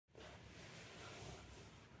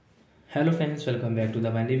Hello friends, welcome back to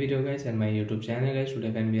the Bandy video guys and my YouTube channel guys.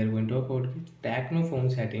 Today we are going to talk about techno phone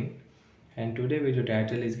setting, and today video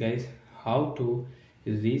title is guys how to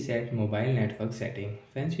reset mobile network setting.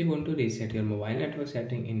 Friends, you want to reset your mobile network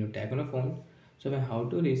setting in your techno phone. So how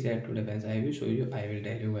to reset today friends, I will show you, I will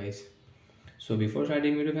tell you guys. So before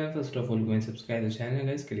starting video friends, first of all go and subscribe the channel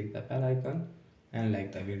guys, click the bell icon and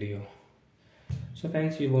like the video. So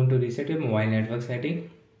friends, you want to reset your mobile network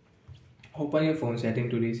setting. Open your phone setting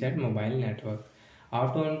to reset mobile network.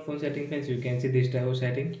 After on phone setting friends, you can see this type of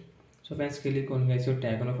setting. So friends, click on guys your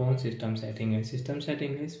techno phone system setting. And system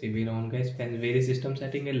setting guys, we will on guys friends very system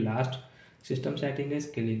setting and last system setting guys,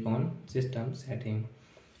 click on system setting.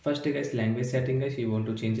 First guys, language setting guys, you want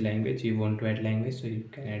to change language, you want to add language, so you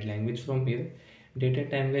can add language from here. Date and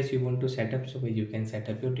time guys, you want to set up, so you can set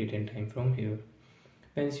up your date and time from here.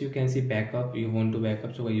 Friends, you can see backup, you want to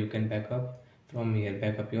backup, so you can backup from here,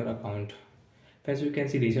 backup your account. Friends, you can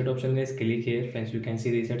see reset option guys, click here. Friends, you can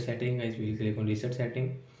see reset setting guys, we will click on reset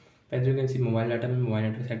setting. Friends, you can see mobile data and mobile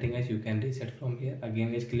network setting guys, you can reset from here.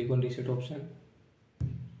 Again guys, click on reset option.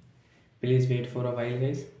 Please wait for a while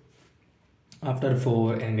guys. After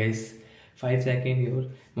 4 and guys 5 seconds your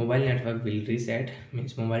mobile network will reset,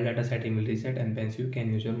 means mobile data setting will reset, and friends you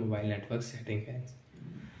can use your mobile network setting friends.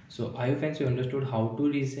 So I hope friends you understood how to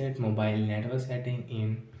reset mobile network setting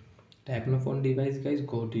in techno phone device guys.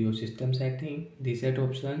 Go to your system setting, reset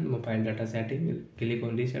option, mobile data setting, click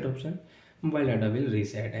on reset option, mobile data will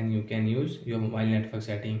reset and you can use your mobile network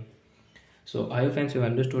setting. So I hope friends you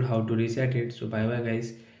understood how to reset it. So bye bye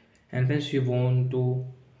guys. And friends, you want to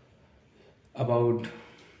about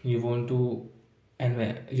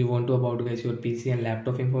about guys your PC and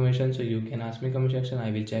laptop information, so you can ask me comment section,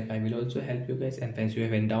 I will check, I will also help you guys. And friends, you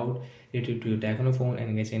have any doubt related to your techno phone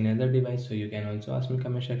and guys any other device, so you can also ask me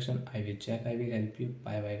comment section, I will check, I will help you.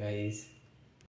 Bye bye guys.